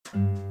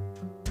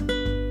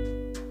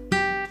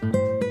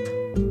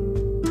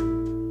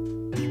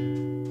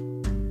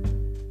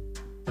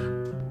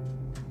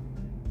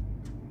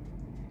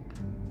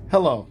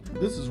Hello,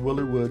 this is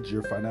Willie Woods,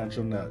 your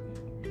financial nut.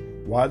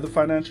 Why the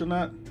financial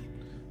nut?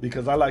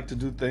 Because I like to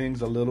do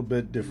things a little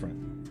bit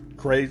different.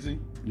 Crazy,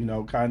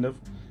 kind of,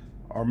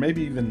 or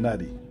maybe even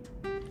nutty.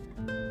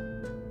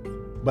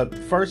 But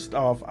first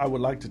off, I would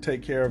like to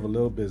take care of a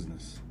little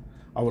business.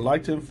 I would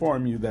like to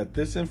inform you that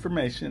this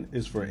information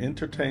is for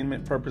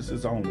entertainment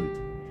purposes only.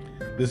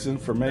 This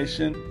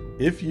information,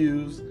 if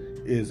used,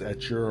 is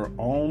at your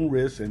own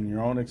risk and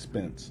your own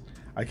expense.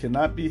 I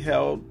cannot be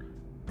held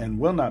and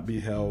will not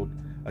be held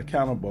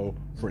accountable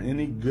for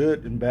any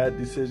good and bad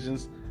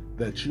decisions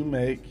that you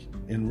make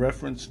in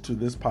reference to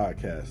this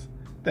podcast.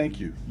 Thank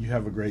you. You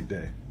have a great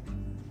day.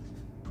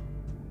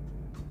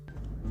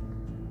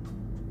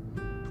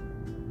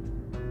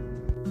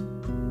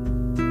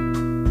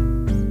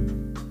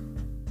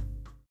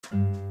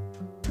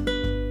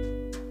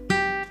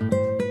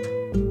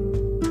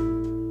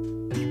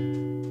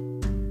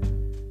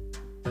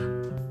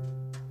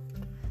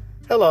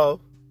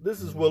 Hello,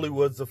 this is Willie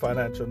Woods, the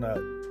Financial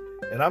Nut,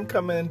 and I'm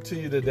coming to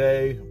you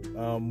today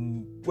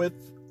with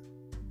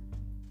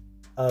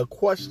a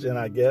question,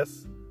 I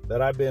guess,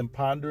 that I've been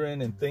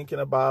pondering and thinking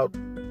about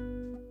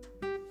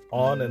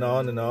on and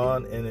on and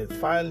on, and it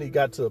finally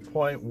got to a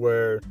point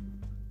where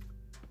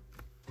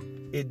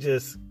it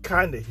just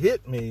kind of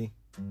hit me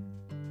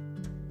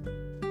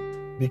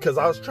because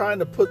I was trying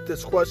to put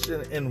this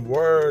question in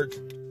words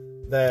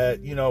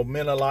that,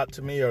 meant a lot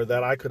to me or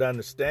that I could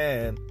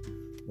understand,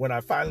 when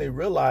I finally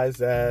realized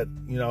that,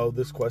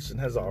 this question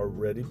has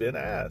already been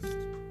asked.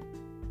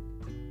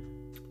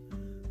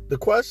 The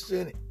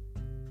question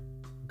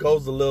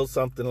goes a little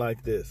something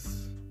like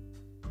this.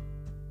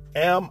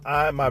 Am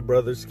I my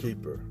brother's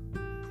keeper?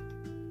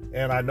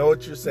 And I know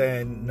what you're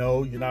saying.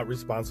 No, you're not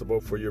responsible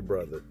for your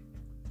brother.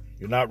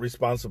 You're not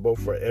responsible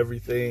for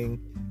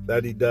everything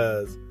that he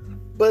does.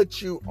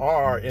 But you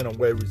are, in a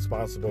way,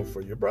 responsible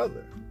for your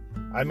brother.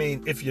 I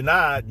mean, if you're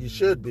not, you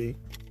should be.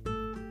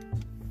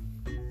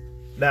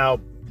 Now,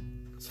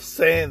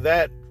 saying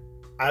that,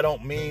 I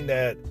don't mean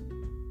that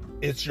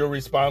it's your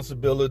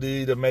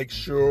responsibility to make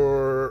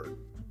sure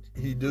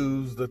he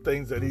does the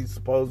things that he's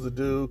supposed to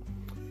do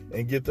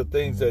and get the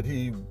things that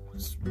he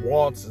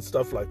wants and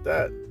stuff like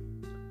that.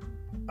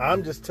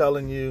 I'm just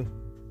telling you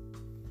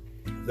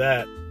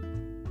that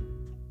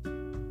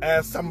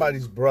as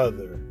somebody's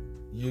brother,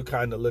 you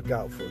kind of look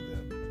out for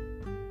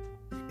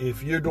them.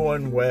 If you're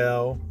doing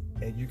well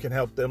and you can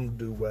help them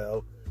do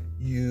well,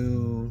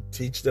 you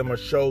teach them or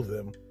show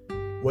them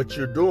what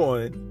you're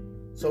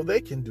doing so they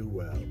can do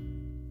well.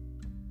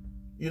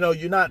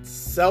 You're not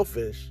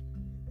selfish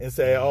and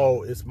say,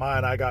 oh, it's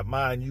mine, I got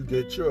mine, you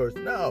get yours.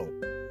 No.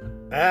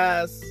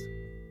 As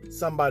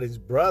somebody's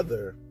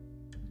brother,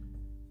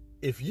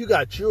 if you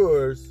got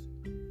yours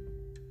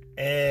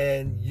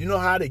and you know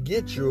how to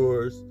get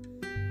yours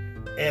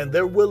and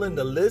they're willing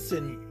to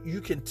listen,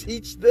 you can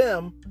teach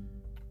them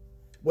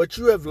what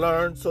you have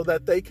learned so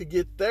that they could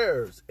get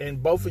theirs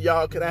and both of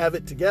y'all can have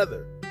it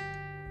together.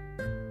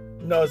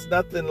 It's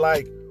nothing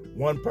like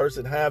one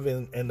person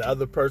having and the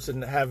other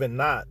person having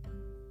not.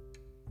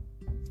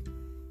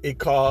 It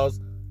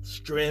caused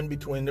strain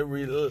between the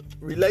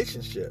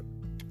relationship.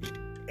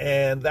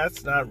 And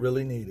that's not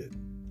really needed.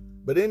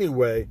 But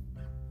anyway,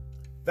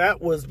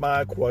 that was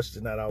my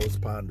question that I was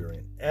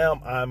pondering. Am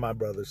I my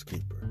brother's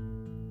keeper?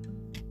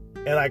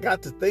 And I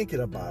got to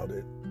thinking about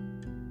it.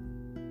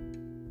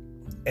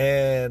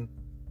 And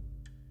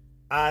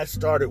I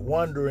started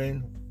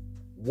wondering,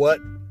 what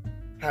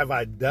have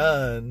I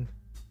done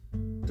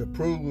to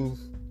prove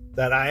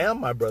that I am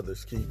my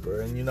brother's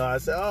keeper? And, I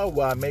said,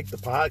 I make the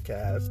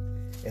podcast.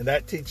 And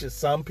that teaches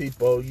some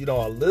people,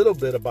 a little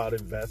bit about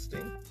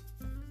investing.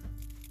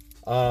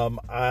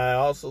 I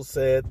also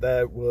said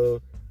that,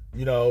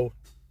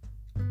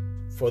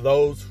 for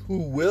those who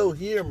will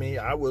hear me,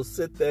 I will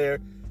sit there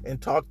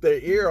and talk their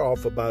ear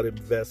off about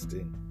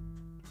investing.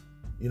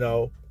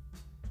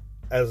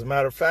 As a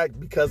matter of fact,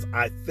 because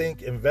I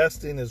think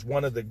investing is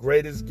one of the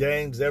greatest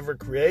games ever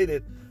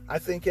created, I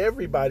think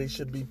everybody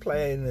should be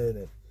playing in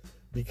it.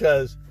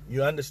 Because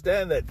you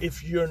understand that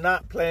if you're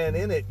not playing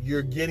in it,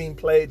 you're getting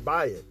played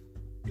by it.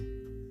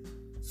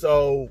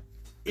 So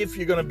if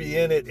you're going to be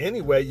in it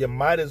anyway, you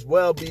might as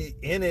well be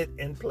in it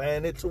and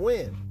playing it to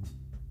win.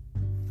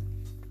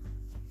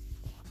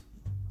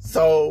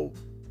 So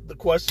the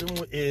question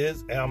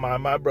is, am I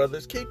my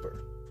brother's keeper?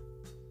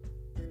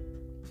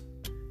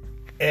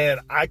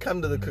 And I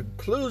come to the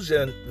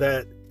conclusion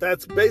that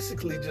that's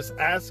basically just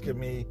asking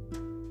me,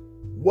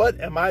 what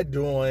am I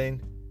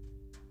doing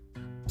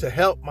to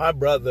help my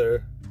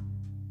brother,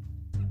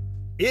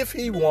 if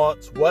he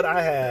wants what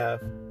I have,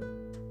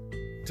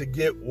 to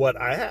get what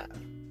I have?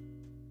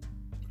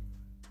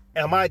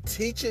 Am I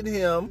teaching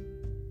him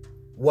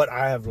what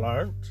I have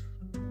learned?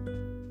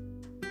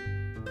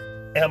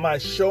 Am I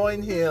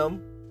showing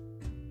him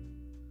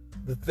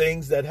the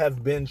things that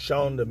have been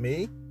shown to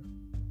me?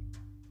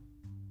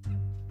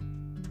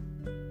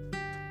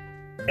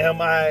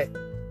 Am I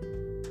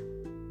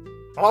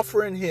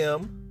offering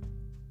him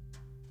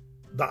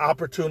the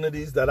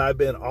opportunities that I've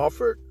been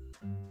offered?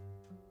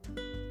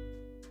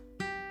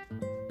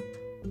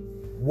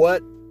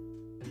 what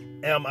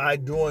am I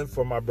doing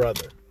for my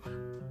brother?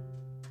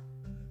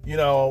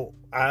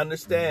 I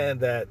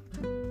understand that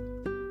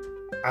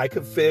I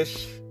could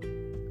fish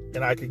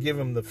and I could give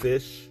him the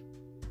fish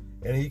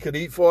and he could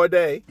eat for a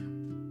day,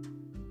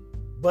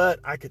 but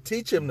I could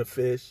teach him to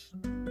fish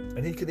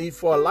and he could eat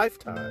for a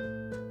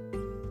lifetime.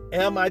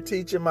 Am I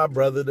teaching my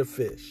brother to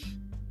fish?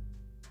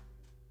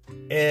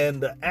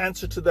 And the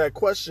answer to that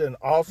question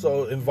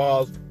also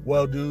involves,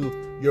 well,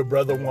 do your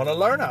brother want to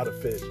learn how to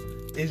fish?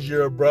 Is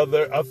your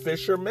brother a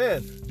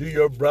fisherman? Do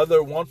your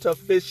brother want to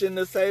fish in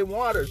the same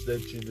waters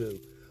that you do?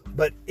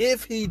 But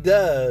if he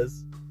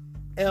does,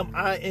 am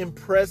I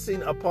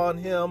impressing upon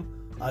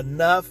him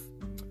enough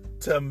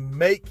to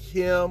make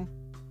him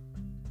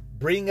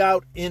bring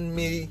out in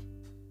me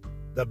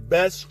the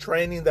best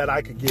training that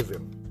I could give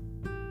him?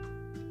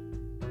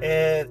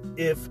 And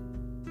if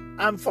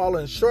I'm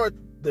falling short,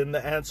 then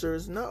the answer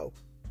is no.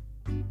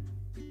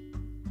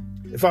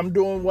 If I'm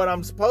doing what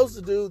I'm supposed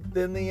to do,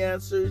 then the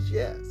answer is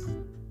yes.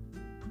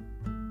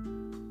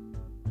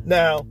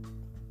 Now,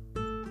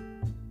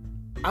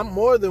 I'm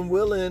more than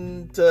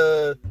willing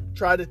to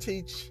try to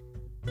teach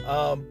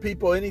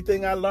people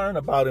anything I learn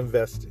about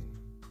investing.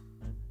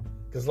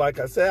 Because like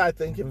I said, I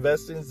think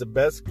investing is the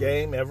best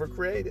game ever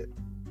created.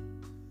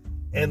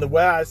 And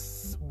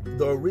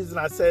the reason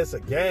I say it's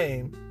a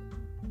game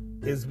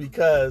is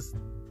because,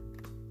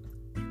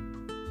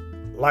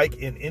 like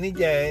in any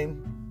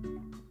game,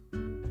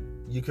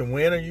 you can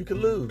win or you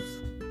can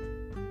lose.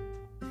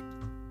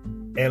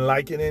 And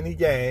like in any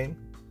game,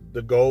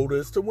 the goal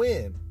is to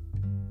win.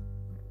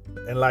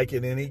 And like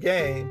in any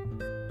game,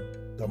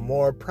 the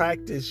more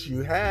practice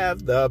you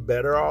have, the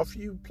better off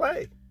you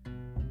play.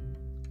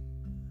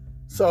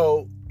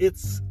 So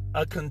it's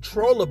a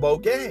controllable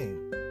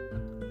game.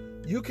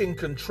 You can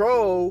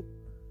control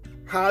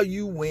how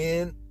you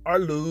win or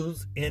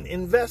lose in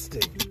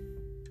investing.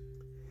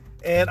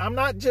 And I'm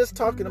not just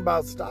talking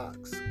about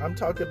stocks. I'm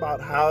talking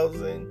about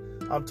housing.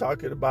 I'm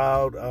talking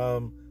about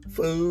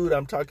food.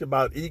 I'm talking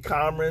about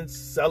e-commerce,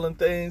 selling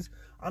things.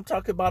 I'm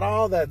talking about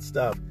all that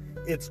stuff.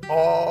 It's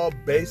all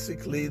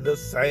basically the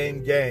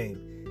same game.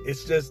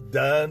 It's just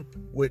done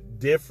with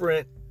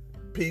different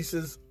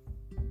pieces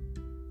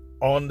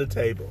on the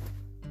table.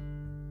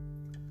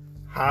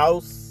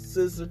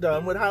 Houses are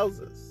done with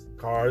houses.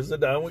 Cars are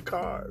done with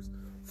cars.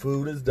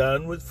 Food is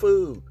done with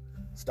food.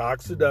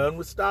 Stocks are done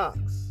with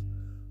stocks.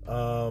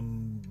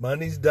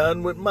 Money's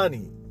done with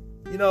money.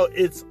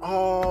 It's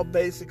all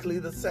basically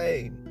the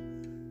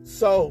same.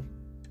 So,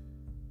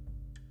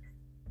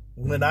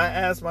 when I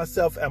ask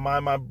myself, am I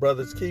my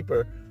brother's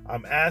keeper?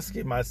 I'm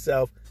asking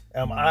myself,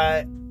 am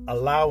I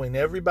allowing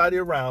everybody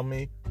around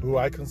me who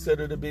I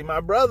consider to be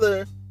my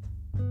brother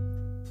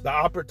the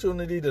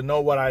opportunity to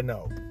know what I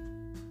know?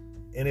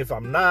 And if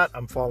I'm not,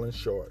 I'm falling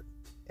short.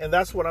 And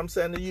that's what I'm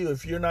saying to you.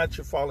 If you're not,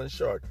 you're falling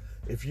short.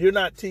 If you're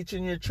not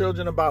teaching your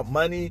children about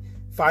money,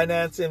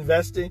 finance,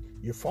 investing,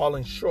 you're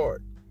falling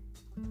short.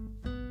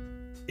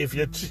 If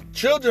your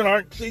children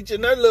aren't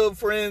teaching their little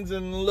friends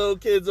and little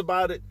kids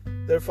about it,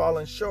 they're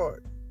falling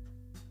short.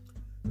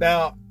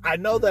 Now, I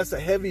know that's a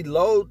heavy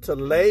load to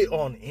lay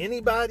on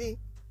anybody,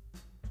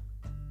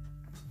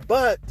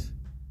 but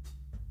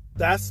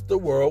that's the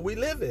world we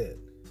live in.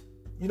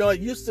 It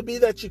used to be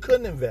that you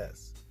couldn't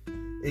invest.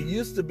 It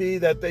used to be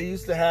that they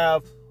used to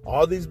have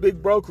all these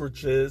big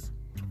brokerages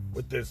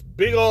with this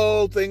big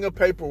old thing of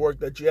paperwork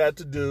that you had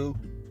to do,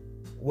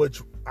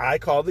 which I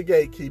call the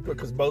gatekeeper,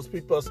 because most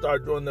people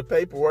start doing the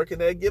paperwork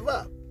and they give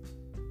up.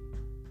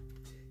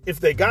 If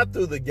they got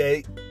through the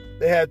gate,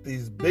 they had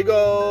these big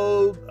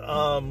old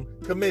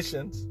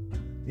commissions,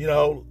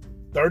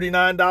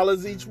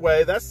 $39 each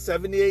way. That's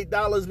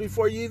 $78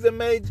 before you even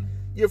made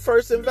your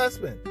first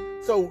investment.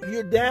 So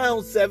you're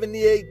down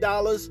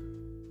 $78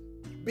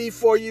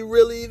 before you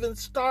really even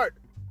start.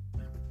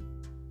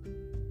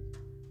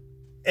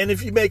 And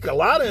if you make a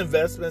lot of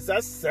investments,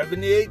 that's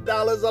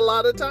 $78 a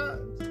lot of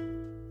times.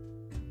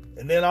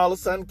 And then all of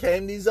a sudden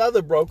came these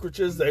other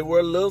brokerages. They were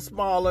a little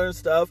smaller and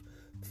stuff.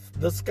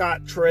 The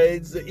Scott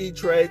Trades, the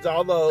E-Trades,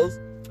 all those.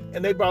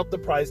 And they brought the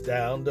price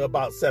down to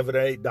about $7 or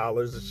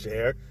 $8 a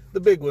share. The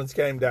big ones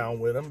came down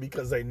with them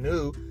because they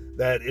knew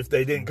that if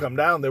they didn't come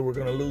down, they were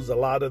going to lose a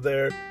lot of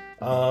their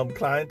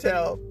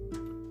clientele.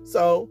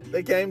 So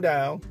they came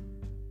down.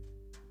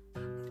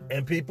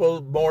 And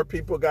more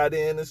people got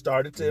in and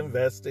started to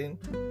investing.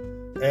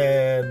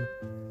 And,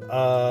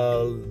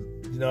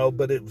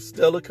 but it was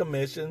still a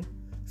commission.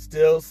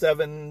 Still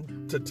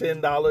 $7 to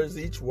 $10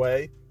 each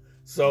way.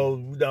 So,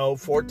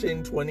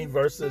 $14.20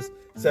 versus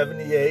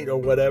 $78 or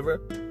whatever.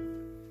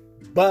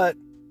 But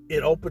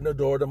it opened the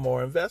door to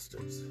more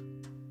investors.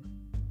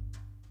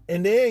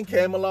 And then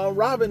came along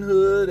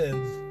Robinhood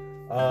and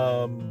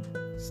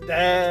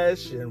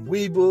Stash and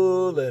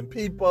Webull and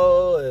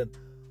People and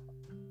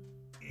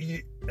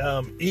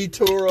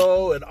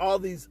eToro and all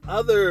these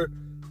other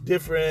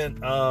different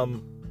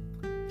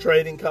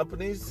trading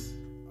companies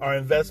or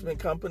investment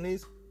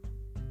companies.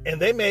 And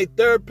they made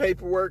their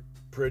paperwork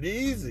pretty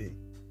easy.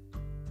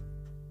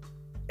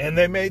 And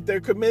they made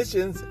their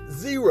commissions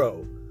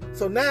zero.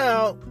 So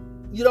now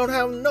you don't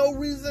have no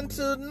reason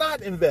to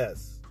not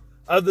invest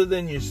other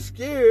than you're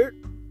scared.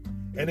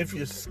 And if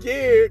you're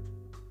scared,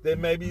 then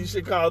maybe you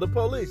should call the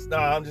police. No,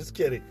 I'm just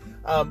kidding.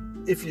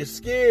 If you're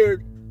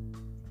scared,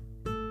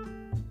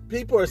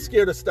 people are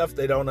scared of stuff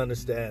they don't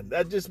understand.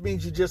 That just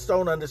means you just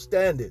don't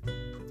understand it.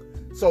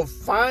 So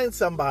find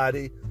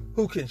somebody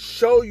who can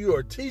show you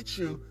or teach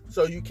you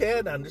so you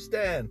can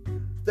understand.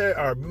 There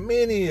are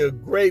many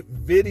great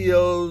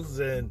videos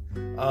and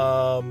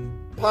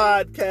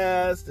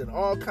podcasts and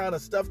all kind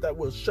of stuff that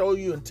will show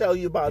you and tell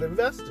you about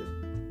investing.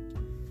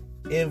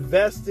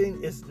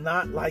 Investing is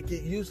not like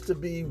it used to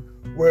be,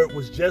 where it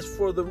was just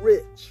for the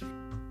rich.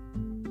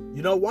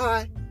 You know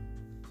why?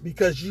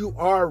 Because you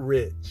are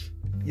rich.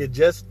 You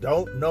just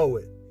don't know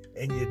it.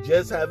 And you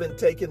just haven't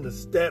taken the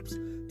steps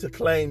to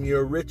claim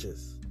your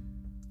riches.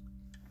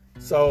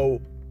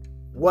 So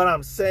what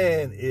I'm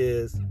saying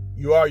is,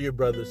 you are your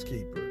brother's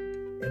keeper.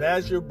 And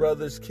as your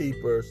brother's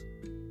keepers,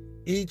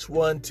 each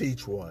one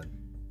teach one.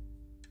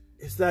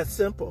 It's that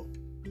simple.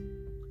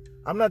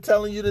 I'm not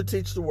telling you to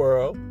teach the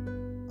world.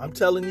 I'm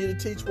telling you to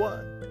teach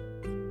one.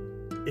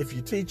 If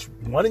you teach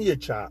one of your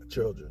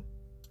children,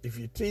 if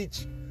you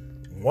teach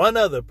one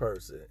other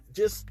person,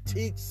 just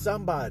teach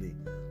somebody.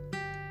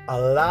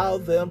 Allow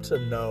them to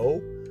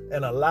know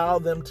and allow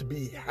them to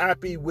be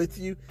happy with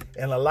you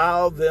and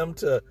allow them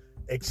to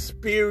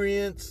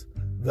experience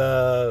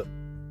the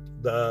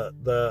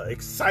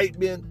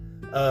excitement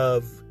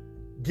of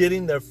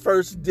getting their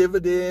first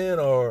dividend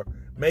or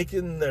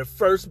making their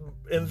first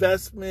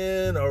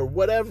investment or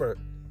whatever,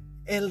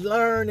 and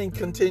learn and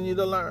continue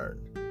to learn.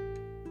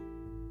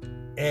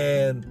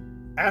 And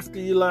after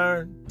you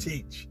learn,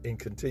 teach and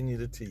continue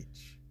to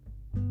teach,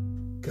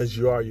 because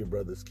you are your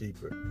brother's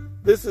keeper.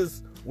 This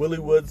is Willie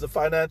Woods, the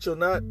Financial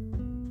Nut,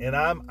 and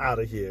I'm out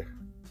of here.